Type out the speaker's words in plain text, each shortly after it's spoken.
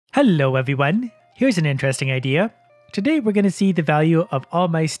Hello everyone, here's an interesting idea. Today we're going to see the value of all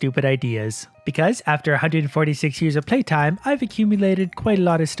my stupid ideas. Because after 146 years of playtime, I've accumulated quite a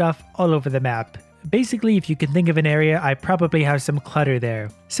lot of stuff all over the map. Basically, if you can think of an area, I probably have some clutter there.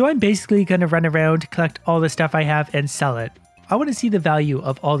 So I'm basically going to run around, collect all the stuff I have and sell it. I want to see the value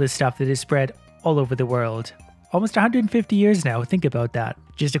of all this stuff that is spread all over the world. Almost 150 years now, think about that.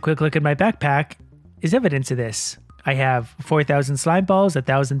 Just a quick look at my backpack is evidence of this. I have 4,000 slime balls,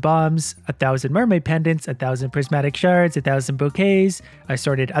 1,000 bombs, 1,000 mermaid pendants, 1,000 prismatic shards, 1,000 bouquets. I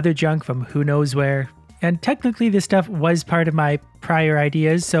sorted other junk from who knows where. And technically this stuff was part of my prior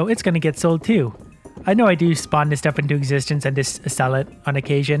ideas, so it's going to get sold too. I know I do spawn this stuff into existence and just sell it on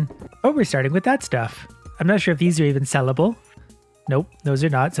occasion. But we're starting with that stuff. I'm not sure if these are even sellable. Nope, those are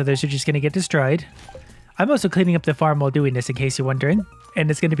not, so those are just going to get destroyed. I'm also cleaning up the farm while doing this in case you're wondering. And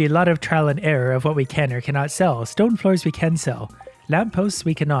it's going to be a lot of trial and error of what we can or cannot sell. Stone floors we can sell. Lampposts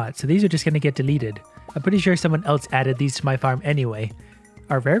we cannot, so these are just going to get deleted. I'm pretty sure someone else added these to my farm anyway.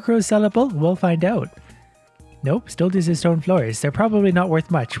 Are rare crows sellable? We'll find out. Nope, still just as stone floors. They're probably not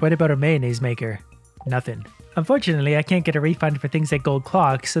worth much. What about a mayonnaise maker? Nothing. Unfortunately, I can't get a refund for things like gold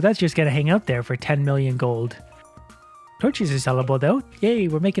clocks, so that's just going to hang out there for 10 million gold. Torches are sellable though. Yay,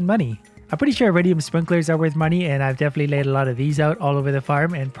 we're making money. I'm pretty sure iridium sprinklers are worth money, and I've definitely laid a lot of these out all over the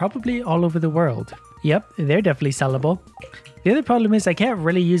farm and probably all over the world. Yep, they're definitely sellable. The other problem is I can't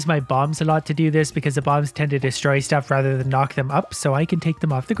really use my bombs a lot to do this because the bombs tend to destroy stuff rather than knock them up, so I can take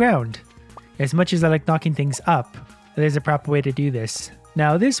them off the ground. As much as I like knocking things up, there's a proper way to do this.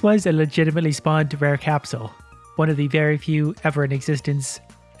 Now this was a legitimately spawned rare capsule. One of the very few ever in existence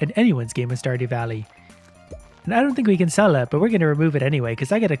in anyone's game of Stardew Valley. And I don't think we can sell it, but we're going to remove it anyway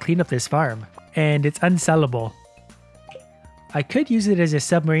because I got to clean up this farm. And it's unsellable. I could use it as a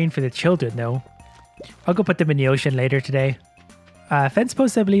submarine for the children though. I'll go put them in the ocean later today. Fence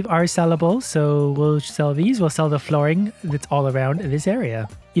posts I believe are sellable, so we'll sell these. We'll sell the flooring that's all around this area.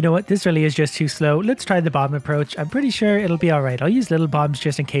 You know what, this really is just too slow. Let's try the bomb approach. I'm pretty sure it'll be alright. I'll use little bombs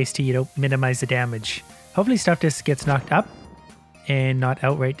just in case to, minimize the damage. Hopefully stuff just gets knocked up and not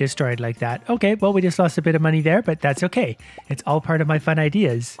outright destroyed like that. Okay, well we just lost a bit of money there, but that's okay. It's all part of my fun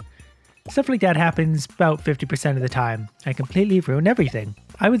ideas. Stuff like that happens about 50% of the time. I completely ruin everything.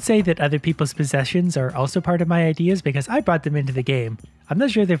 I would say that other people's possessions are also part of my ideas because I brought them into the game. I'm not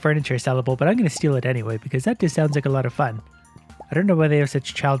sure their furniture is sellable, but I'm going to steal it anyway because that just sounds like a lot of fun. I don't know why they have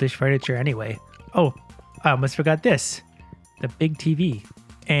such childish furniture anyway. Oh, I almost forgot this. The big TV.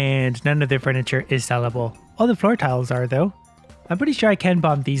 And none of their furniture is sellable. All the floor tiles are though. I'm pretty sure I can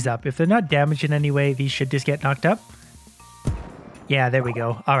bomb these up. If they're not damaged in any way, these should just get knocked up. Yeah, there we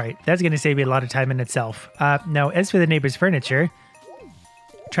go. Alright, that's going to save me a lot of time in itself. Now, as for the neighbor's furniture,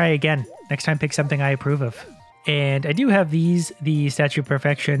 try again. Next time pick something I approve of. And I do have these, the Statue of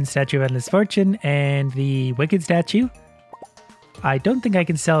Perfection, Statue of Endless Fortune, and the Wicked Statue. I don't think I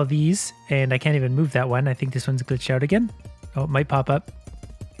can sell these, and I can't even move that one. I think this one's glitched out again. Oh, it might pop up.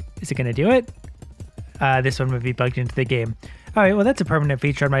 Is it going to do it? This one would be bugged into the game. Alright, well that's a permanent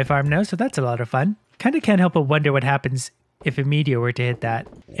feature on my farm now, so that's a lot of fun. Kinda can't help but wonder what happens if a meteor were to hit that.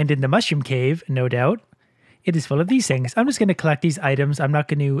 And in the mushroom cave, no doubt, it is full of these things. I'm just going to collect these items. I'm not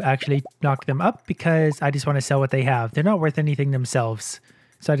going to actually knock them up because I just want to sell what they have. They're not worth anything themselves.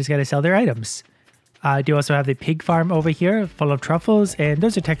 So I just got to sell their items. I do also have the pig farm over here full of truffles, and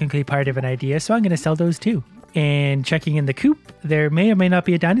those are technically part of an idea, so I'm going to sell those too. And checking in the coop, there may or may not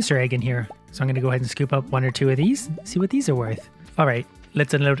be a dinosaur egg in here. So I'm going to go ahead and scoop up one or two of these, see what these are worth. Alright,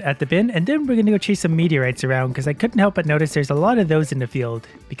 let's unload at the bin, and then we're going to go chase some meteorites around because I couldn't help but notice there's a lot of those in the field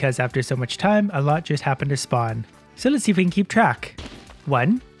because after so much time, a lot just happened to spawn. So let's see if we can keep track.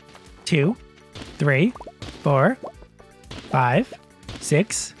 1, 2, 3, 4, 5,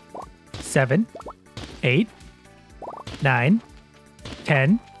 6, 7, 8, 9,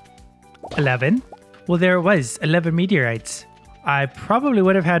 10, 11. Well, there it was, 11 meteorites. I probably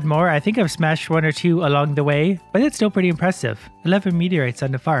would have had more. I think I've smashed one or two along the way, but it's still pretty impressive. 11 meteorites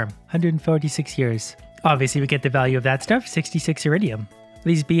on the farm, 146 years. Obviously, we get the value of that stuff, 66 iridium.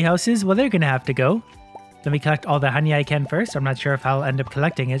 These bee houses, well, they're going to have to go. Let me collect all the honey I can first. I'm not sure if I'll end up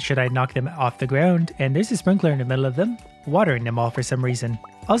collecting it should I knock them off the ground. And there's a sprinkler in the middle of them, watering them all for some reason.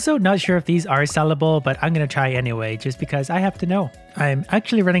 Also, not sure if these are sellable, but I'm going to try anyway, just because I have to know. I'm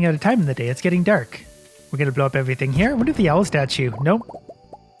actually running out of time in the day. It's getting dark. We're going to blow up everything here. What if the owl statue? Nope.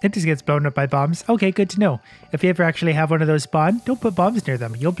 It just gets blown up by bombs. Okay, good to know. If you ever actually have one of those spawn, don't put bombs near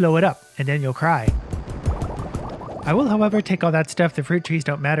them. You'll blow it up, and then you'll cry. I will, however, take all that stuff. The fruit trees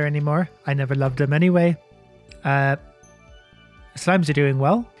don't matter anymore. I never loved them anyway. Slimes are doing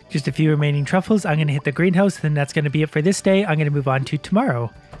well. Just a few remaining truffles. I'm going to hit the greenhouse, then that's going to be it for this day. I'm going to move on to tomorrow.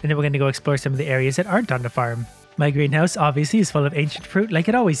 And then we're going to go explore some of the areas that aren't on the farm. My greenhouse obviously is full of ancient fruit like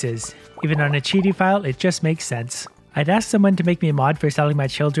it always is. Even on a cheaty file, it just makes sense. I'd ask someone to make me a mod for selling my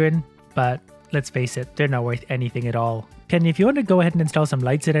children, but let's face it, they're not worth anything at all. Penny, if you want to go ahead and install some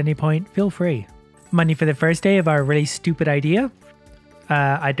lights at any point, feel free. Money for the first day of our really stupid idea?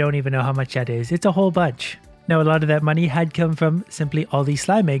 I don't even know how much that is. It's a whole bunch. Now, a lot of that money had come from simply all these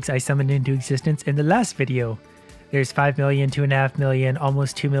slime eggs I summoned into existence in the last video. There's 5 million, 2.5 million,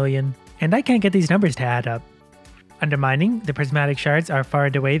 almost 2 million, and I can't get these numbers to add up. Under mining, the prismatic shards are far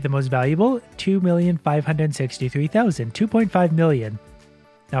and away the most valuable, 2,563,000, 2.5 million.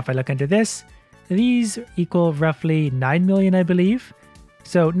 Now, if I look under this, these equal roughly 9 million, I believe.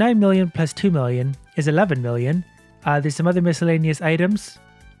 So 9 million plus 2 million is 11 million. There's some other miscellaneous items,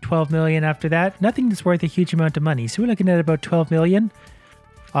 12 million after that. Nothing that's worth a huge amount of money. So we're looking at about 12 million.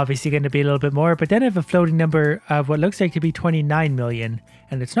 Obviously going to be a little bit more, but then I have a floating number of what looks like to be 29 million.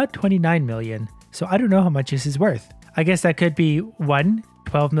 And it's not 29 million. So I don't know how much this is worth. I guess that could be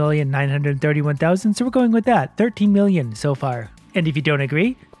 12,931,000. So we're going with that. 13 million so far. And if you don't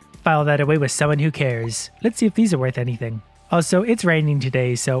agree, file that away with someone who cares. Let's see if these are worth anything. Also, it's raining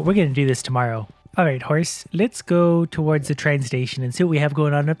today, so we're going to do this tomorrow. Alright, horse, let's go towards the train station and see what we have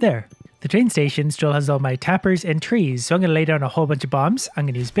going on up there. The train station still has all my tappers and trees, so I'm going to lay down a whole bunch of bombs. I'm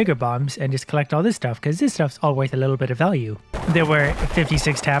going to use bigger bombs and just collect all this stuff, because this stuff's all worth a little bit of value. There were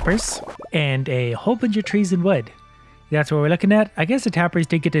 56 tappers and a whole bunch of trees and wood. That's what we're looking at. I guess the tappers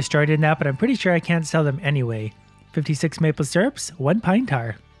did get destroyed in that, but I'm pretty sure I can't sell them anyway. 56 maple syrups, 1 pine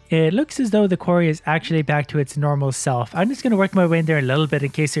tar. It looks as though the quarry is actually back to its normal self. I'm just going to work my way in there a little bit in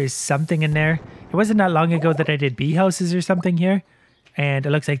case there's something in there. It wasn't that long ago that I did bee houses or something here. And it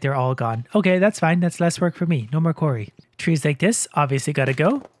looks like they're all gone. Okay, that's fine. That's less work for me. No more quarry. Trees like this obviously gotta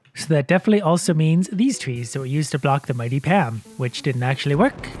go. So that definitely also means these trees that were used to block the mighty Pam, which didn't actually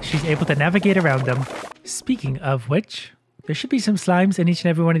work. She's able to navigate around them. Speaking of which, there should be some slimes in each and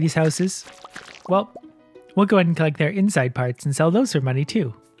every one of these houses. Well, we'll go ahead and collect their inside parts and sell those for money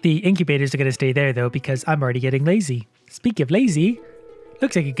too. The incubators are going to stay there though because I'm already getting lazy. Speaking of lazy,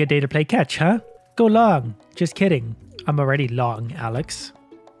 looks like a good day to play catch, huh? Go long. Just kidding. I'm already long, Alex.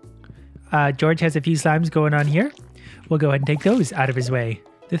 George has a few slimes going on here. We'll go ahead and take those out of his way.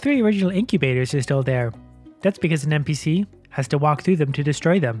 The 3 original incubators are still there. That's because an NPC has to walk through them to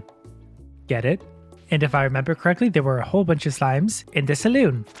destroy them. Get it? And if I remember correctly, there were a whole bunch of slimes in the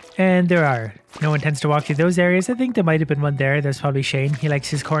saloon. And there are. No one tends to walk through those areas. I think there might have been one there. There's probably Shane. He likes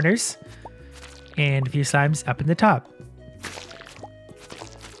his corners. And a few slimes up in the top.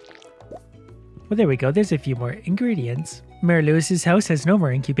 Well, there we go. There's a few more ingredients. Mayor Lewis's house has no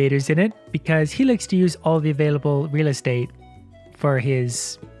more incubators in it because he likes to use all the available real estate for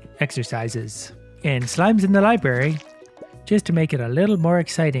his exercises. And slimes in the library, just to make it a little more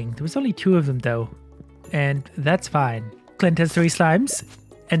exciting. There was only 2 of them though. And that's fine. Clint has 3 slimes,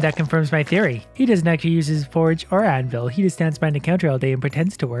 and that confirms my theory. He doesn't actually use his forge or anvil. He just stands behind a counter all day and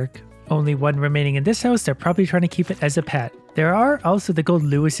pretends to work. Only 1 remaining in this house. They're probably trying to keep it as a pet. There are also the gold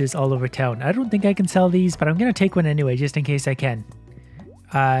Lewises all over town. I don't think I can sell these, but I'm going to take one anyway, just in case I can.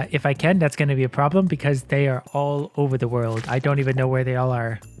 If I can, that's going to be a problem because they are all over the world. I don't even know where they all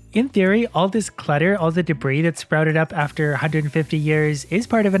are. In theory, all this clutter, all the debris that sprouted up after 150 years is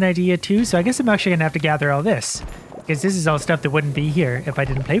part of an idea too, so I guess I'm actually going to have to gather all this. Because this is all stuff that wouldn't be here if I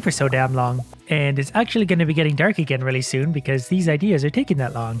didn't play for so damn long. And it's actually going to be getting dark again really soon because these ideas are taking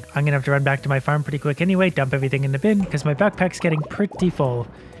that long. I'm going to have to run back to my farm pretty quick anyway, dump everything in the bin because my backpack's getting pretty full.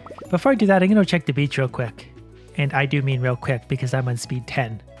 Before I do that, I'm going to check the beach real quick. And I do mean real quick because I'm on speed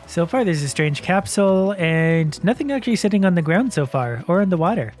 10. So far there's a strange capsule and nothing actually sitting on the ground so far or in the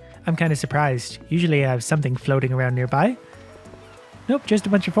water. I'm kind of surprised. Usually I have something floating around nearby. Nope, just a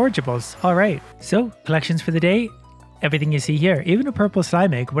bunch of forageables. Alright, so collections for the day. Everything you see here, even a purple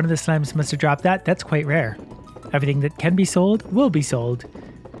slime egg, one of the slimes must have dropped that. That's quite rare. Everything that can be sold will be sold.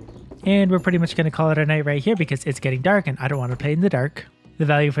 And we're pretty much going to call it a night right here because it's getting dark and I don't want to play in the dark. The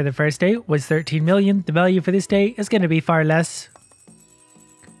value for the first day was 13 million. The value for this day is going to be far less.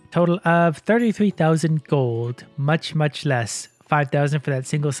 Total of 33,000 gold. Much, much less. 5,000 for that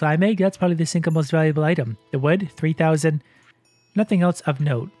single slime egg. That's probably the single most valuable item. The wood, 3,000. Nothing else of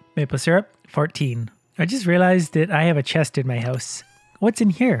note. Maple syrup, 14. I just realized that I have a chest in my house. What's in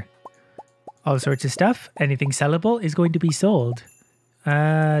here? All sorts of stuff. Anything sellable is going to be sold.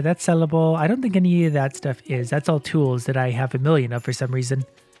 That's sellable. I don't think any of that stuff is. That's all tools that I have a million of for some reason.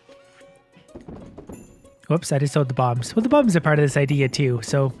 Whoops, I just sold the bombs. Well, the bombs are part of this idea too,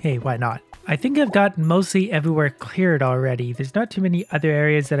 so hey, why not? I think I've got mostly everywhere cleared already. There's not too many other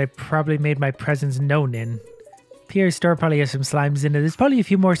areas that I probably made my presence known in. Pierre's store probably has some slimes in it. There's probably a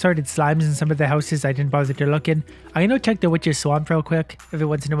few more sorted slimes in some of the houses. I didn't bother to look in. I'm gonna check the witch's swamp real quick. Every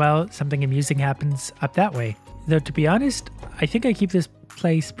once in a while, something amusing happens up that way. Though to be honest, I think I keep this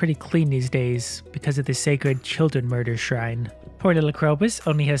place pretty clean these days because of the sacred children murder shrine. Poor little Krobus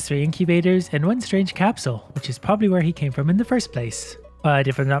only has 3 incubators and 1 strange capsule, which is probably where he came from in the first place. But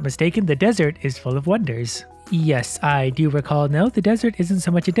if I'm not mistaken, the desert is full of wonders. Yes, I do recall now, the desert isn't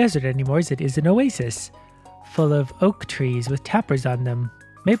so much a desert anymore as it is an oasis. Full of oak trees with tappers on them.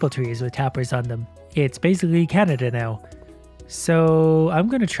 Maple trees with tappers on them. It's basically Canada now. So I'm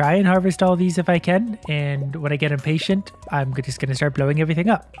going to try and harvest all these if I can, and when I get impatient, I'm just going to start blowing everything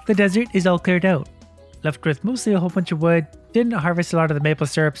up. The desert is all cleared out. Left with mostly a whole bunch of wood. Didn't harvest a lot of the maple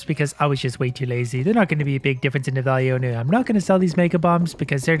syrups because I was just way too lazy. They're not going to be a big difference in the value. No, I'm not going to sell these mega bombs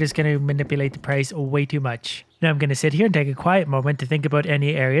because they're just going to manipulate the price way too much. Now I'm going to sit here and take a quiet moment to think about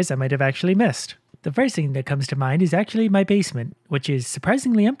any areas I might have actually missed. The first thing that comes to mind is actually my basement, which is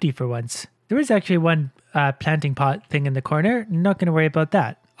surprisingly empty for once. There is actually one planting pot thing in the corner. Not going to worry about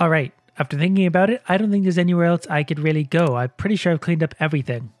that. Alright, after thinking about it, I don't think there's anywhere else I could really go. I'm pretty sure I've cleaned up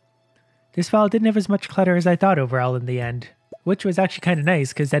everything. This file didn't have as much clutter as I thought overall in the end. Which was actually kind of nice,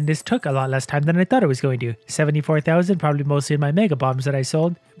 because then this took a lot less time than I thought it was going to. 74,000, probably mostly in my mega bombs that I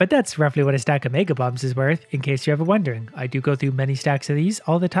sold. But that's roughly what a stack of mega bombs is worth, in case you're ever wondering. I do go through many stacks of these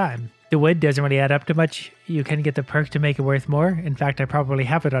all the time. The wood doesn't really add up to much. You can get the perk to make it worth more. In fact, I probably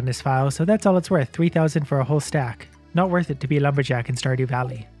have it on this file, so that's all it's worth. 3,000 for a whole stack. Not worth it to be a lumberjack in Stardew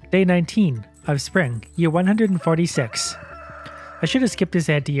Valley. Day 19 of spring, year 146. I should have skipped this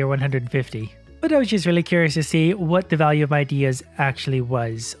ahead to year 150. But I was just really curious to see what the value of my ideas actually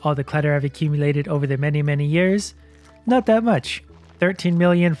was. All the clutter I've accumulated over the many years? Not that much. 13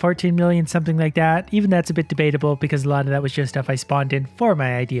 million, 14 million, something like that. Even that's a bit debatable because a lot of that was just stuff I spawned in for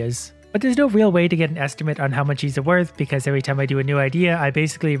my ideas. But there's no real way to get an estimate on how much these are worth because every time I do a new idea, I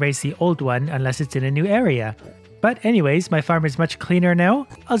basically erase the old one unless it's in a new area. But anyways, my farm is much cleaner now.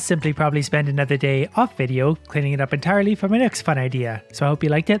 I'll simply probably spend another day off video cleaning it up entirely for my next fun idea. So I hope you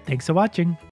liked it. Thanks for watching.